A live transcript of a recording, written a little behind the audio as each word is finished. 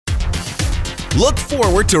Look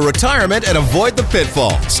forward to retirement and avoid the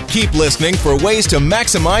pitfalls. Keep listening for ways to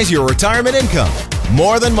maximize your retirement income.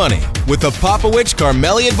 More Than Money with the Popowich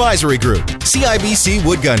Carmeli Advisory Group, CIBC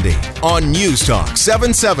Wood Gundy, on News Talk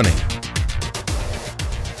 770.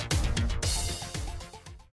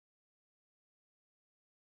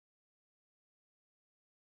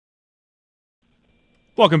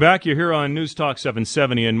 Welcome back. You're here on News Talk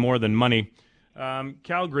 770 and More Than Money.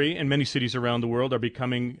 Calgary and many cities around the world are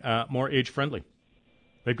becoming more age-friendly.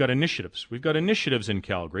 They've got initiatives. We've got initiatives in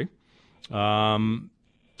Calgary to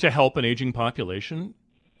help an aging population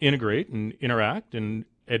integrate and interact and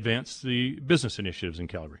advance the business initiatives in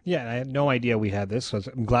Calgary. Yeah, I had no idea we had this. So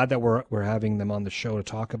I'm glad that we're having them on the show to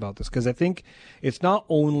talk about this, because I think it's not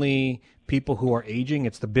only people who are aging,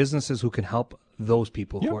 it's the businesses who can help those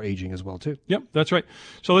people who are aging as well too. Yep, that's right.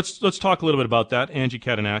 So let's talk a little bit about that. Angie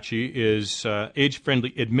Catanacci is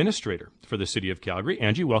age-friendly administrator for the City of Calgary.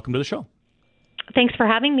 Angie, welcome to the show. Thanks for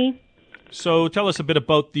having me. So tell us a bit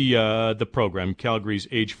about the program, Calgary's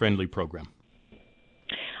age-friendly program.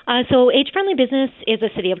 So Age Friendly Business is a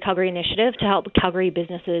City of Calgary initiative to help Calgary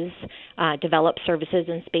businesses develop services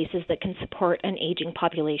and spaces that can support an aging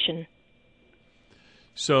population.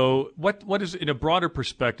 So what is, in a broader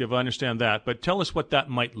perspective, I understand that, but tell us what that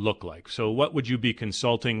might look like. So what would you be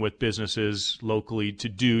consulting with businesses locally to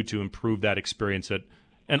do to improve that experience that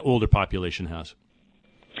an older population has?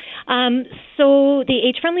 So the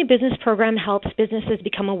Age Friendly Business Program helps businesses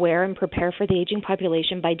become aware and prepare for the aging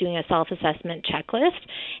population by doing a self-assessment checklist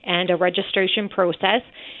and a registration process,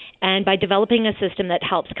 and by developing a system that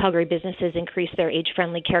helps Calgary businesses increase their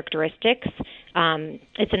age-friendly characteristics.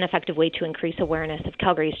 It's an effective way to increase awareness of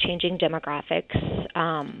Calgary's changing demographics,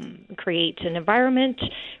 create an environment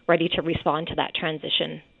ready to respond to that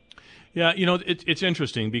transition. Yeah, it's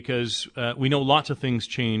interesting because we know lots of things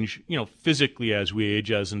change, physically as we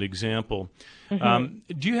age, as an example.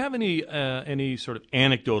 Mm-hmm. Do you have any sort of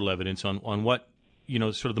anecdotal evidence on what,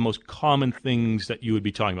 sort of the most common things that you would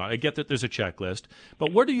be talking about? I get that there's a checklist,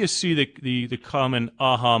 but where do you see the common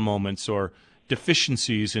aha moments or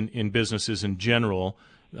deficiencies in businesses in general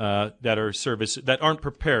that aren't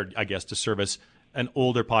prepared, I guess, to service an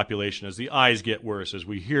older population as the eyes get worse, as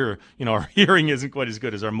we hear, our hearing isn't quite as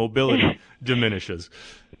good as our mobility diminishes?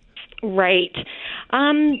 Right.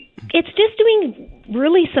 It's just doing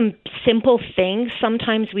really some simple things.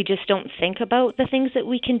 Sometimes we just don't think about the things that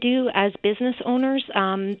we can do as business owners.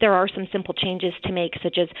 There are some simple changes to make,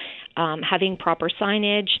 such as having proper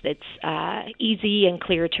signage that's easy and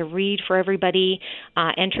clear to read for everybody,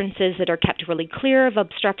 entrances that are kept really clear of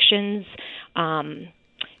obstructions,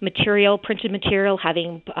 printed material,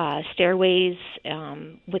 having stairways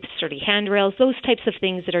with sturdy handrails, those types of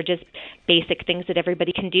things that are just basic things that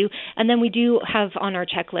everybody can do. And then we do have on our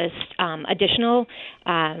checklist additional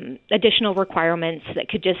requirements that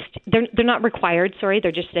could they're not required,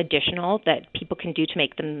 they're just additional that people can do to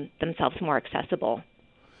make themselves more accessible.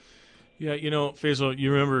 Yeah, Faisal,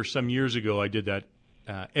 you remember some years ago I did that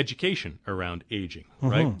education around aging, mm-hmm.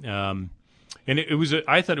 right? And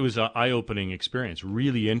I thought it was an eye-opening experience,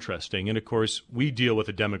 really interesting. And, of course, we deal with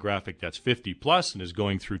a demographic that's 50-plus and is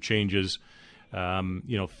going through changes,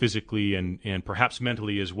 physically and perhaps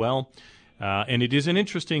mentally as well. And it is an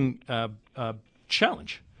interesting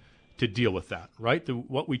challenge to deal with that, right?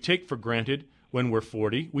 What we take for granted when we're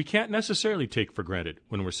 40, we can't necessarily take for granted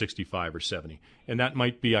when we're 65 or 70. And that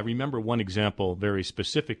might be, I remember one example very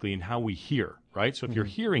specifically in how we hear, right? So if your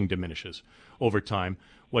hearing diminishes over time,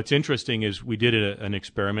 what's interesting is we did an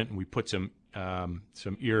experiment and we put some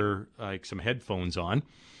headphones on,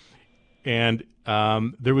 and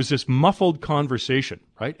there was this muffled conversation,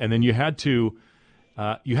 right? And then you had to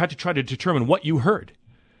try to determine what you heard.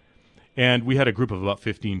 And we had a group of about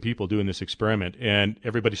 15 people doing this experiment, and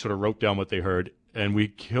everybody sort of wrote down what they heard, and we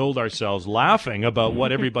killed ourselves laughing about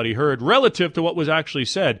what everybody heard relative to what was actually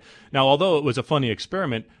said. Now, although it was a funny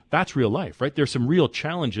experiment, that's real life, right? There's some real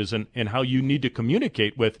challenges in how you need to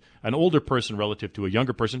communicate with an older person relative to a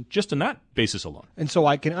younger person, just on that basis alone. And so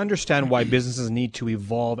I can understand why businesses need to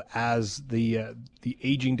evolve as the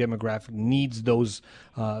aging demographic needs those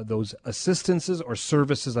assistances or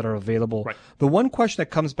services that are available. Right. The one question that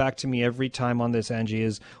comes back to me every time on this, Angie,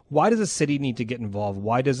 is why does the city need to get involved?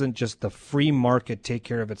 Why doesn't just the free market take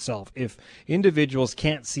care of itself? If individuals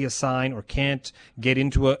can't see a sign or can't get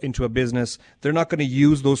into a business, they're not going to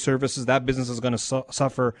use those services. That business is going to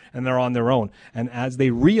suffer, and they're on their own. And as they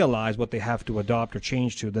realize what they have to adopt or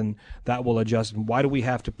change to, then that will adjust. And why do we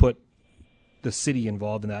have to put the city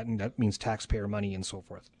involved in that? And that means taxpayer money and so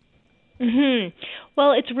forth.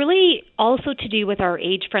 Well, it's really also to do with our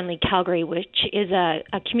Age-Friendly Calgary, which is a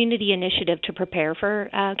community initiative to prepare for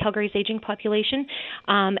Calgary's aging population.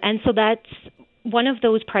 And so that's one of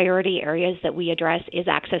those priority areas that we address is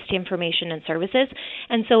access to information and services.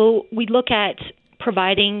 And so we look at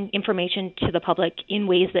providing information to the public in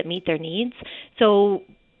ways that meet their needs. So,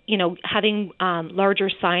 having larger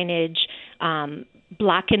signage,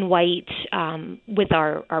 black and white with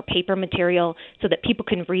our paper material so that people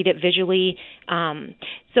can read it visually.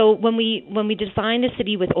 So when we design a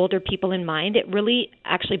city with older people in mind, it really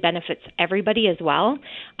actually benefits everybody as well.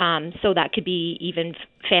 So that could be even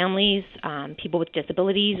families, people with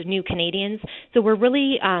disabilities, new Canadians. So we're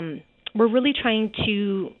really trying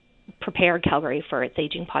to prepare Calgary for its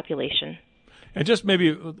aging population. And just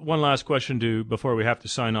maybe one last question before we have to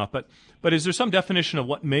sign off. But is there some definition of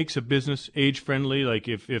what makes a business age-friendly? Like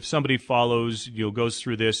if somebody follows, goes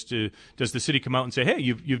through this, does the city come out and say, hey,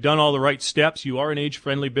 you've done all the right steps, you are an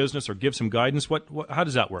age-friendly business, or give some guidance? How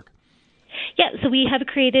does that work? Yeah, so we have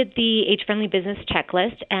created the Age-Friendly Business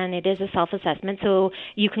Checklist, and it is a self-assessment. So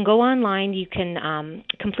you can go online, you can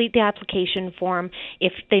complete the application form.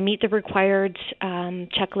 If they meet the required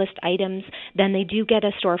checklist items, then they do get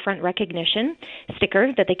a storefront recognition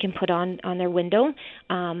sticker that they can put on their window.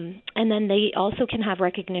 And then they also can have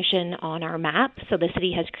recognition on our map. So the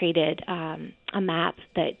city has created a map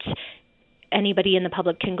that anybody in the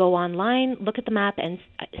public can go online, look at the map, and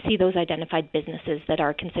see those identified businesses that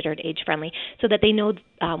are considered age-friendly so that they know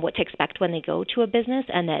what to expect when they go to a business,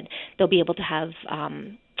 and that they'll be able to have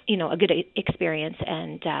a good experience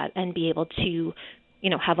and be able to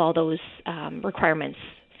have all those requirements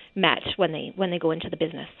met when they go into the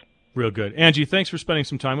business. Real good. Angie, thanks for spending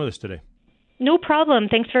some time with us today. No problem.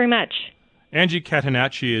 Thanks very much. Angie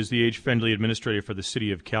Catenacci is the age-friendly administrator for the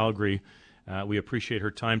City of Calgary. We appreciate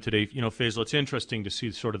her time today. Faisal, it's interesting to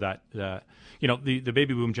see sort of that, the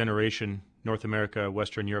baby boom generation, North America,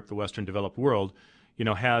 Western Europe, the Western developed world,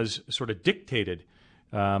 has sort of dictated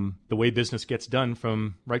the way business gets done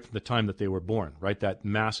from the time that they were born, right? That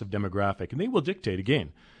massive demographic. And they will dictate,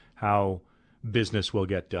 again, how business will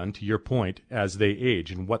get done, to your point, as they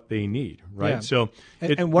age and what they need, right? Yeah. So,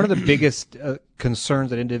 and one of the biggest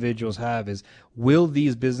concerns that individuals have is, will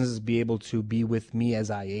these businesses be able to be with me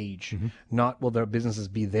as I age? Mm-hmm. Not will their businesses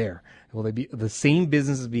be there? Will they be the same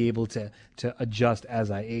businesses be able to adjust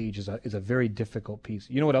as I age? Is a very difficult piece.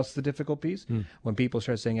 You know what else is the difficult piece? When people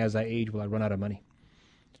start saying, as I age, will I run out of money?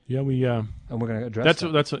 Yeah, and we're going to address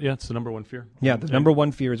that. That's the number one fear. Yeah, the number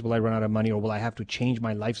one fear is, will I run out of money, or will I have to change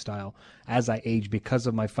my lifestyle as I age because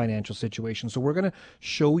of my financial situation? So we're going to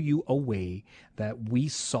show you a way that we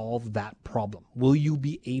solve that problem. Will you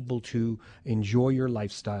be able to enjoy your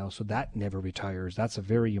lifestyle so that never retires? That's a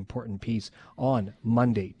very important piece on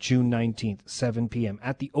Monday, June 19th, 7 p.m.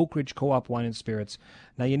 at the Oak Ridge Co-op Wine and Spirits.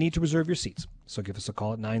 Now, you need to reserve your seats, so give us a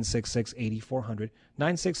call at 966-8400,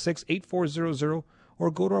 966-8400, or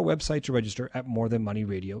go to our website to register at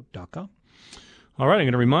morethanmoneyradio.com. All right, I'm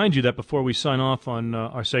going to remind you that before we sign off on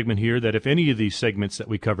our segment here, that if any of these segments that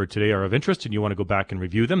we covered today are of interest and you want to go back and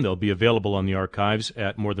review them, they'll be available on the archives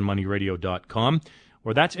at morethanmoneyradio.com,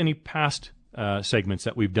 or that's any past segments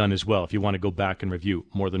that we've done as well, if you want to go back and review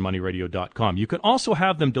morethanmoneyradio.com. You can also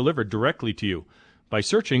have them delivered directly to you by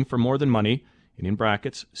searching for More Than Money, and in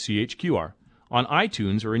brackets, CHQR, on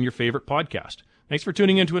iTunes or in your favorite podcast. Thanks for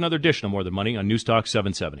tuning in to another edition of More Than Money on Newstalk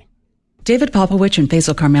 770. David Popowich and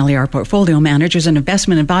Faisal Carmeli are portfolio managers and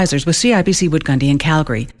investment advisors with CIBC Wood Gundy in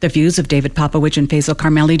Calgary. The views of David Popowich and Faisal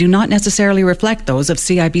Carmeli do not necessarily reflect those of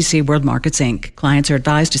CIBC World Markets Inc. Clients are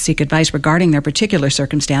advised to seek advice regarding their particular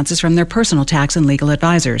circumstances from their personal tax and legal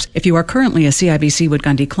advisors. If you are currently a CIBC Wood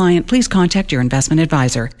Gundy client, please contact your investment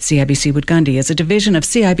advisor. CIBC Wood Gundy is a division of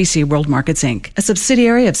CIBC World Markets Inc., a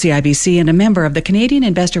subsidiary of CIBC and a member of the Canadian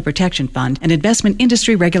Investor Protection Fund, an investment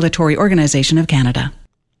industry regulatory organization of Canada.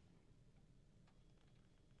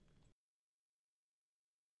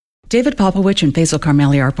 David Popowich and Faisal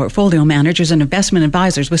Carmeli are portfolio managers and investment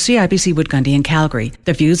advisors with CIBC Wood Gundy in Calgary.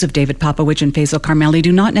 The views of David Popowich and Faisal Carmeli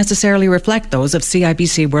do not necessarily reflect those of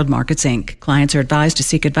CIBC World Markets Inc. Clients are advised to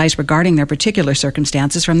seek advice regarding their particular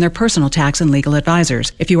circumstances from their personal tax and legal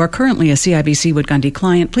advisors. If you are currently a CIBC Wood Gundy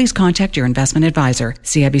client, please contact your investment advisor.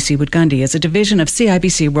 CIBC Wood Gundy is a division of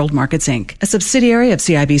CIBC World Markets Inc., a subsidiary of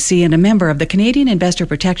CIBC and a member of the Canadian Investor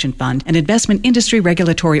Protection Fund, an investment industry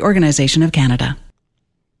regulatory organization of Canada.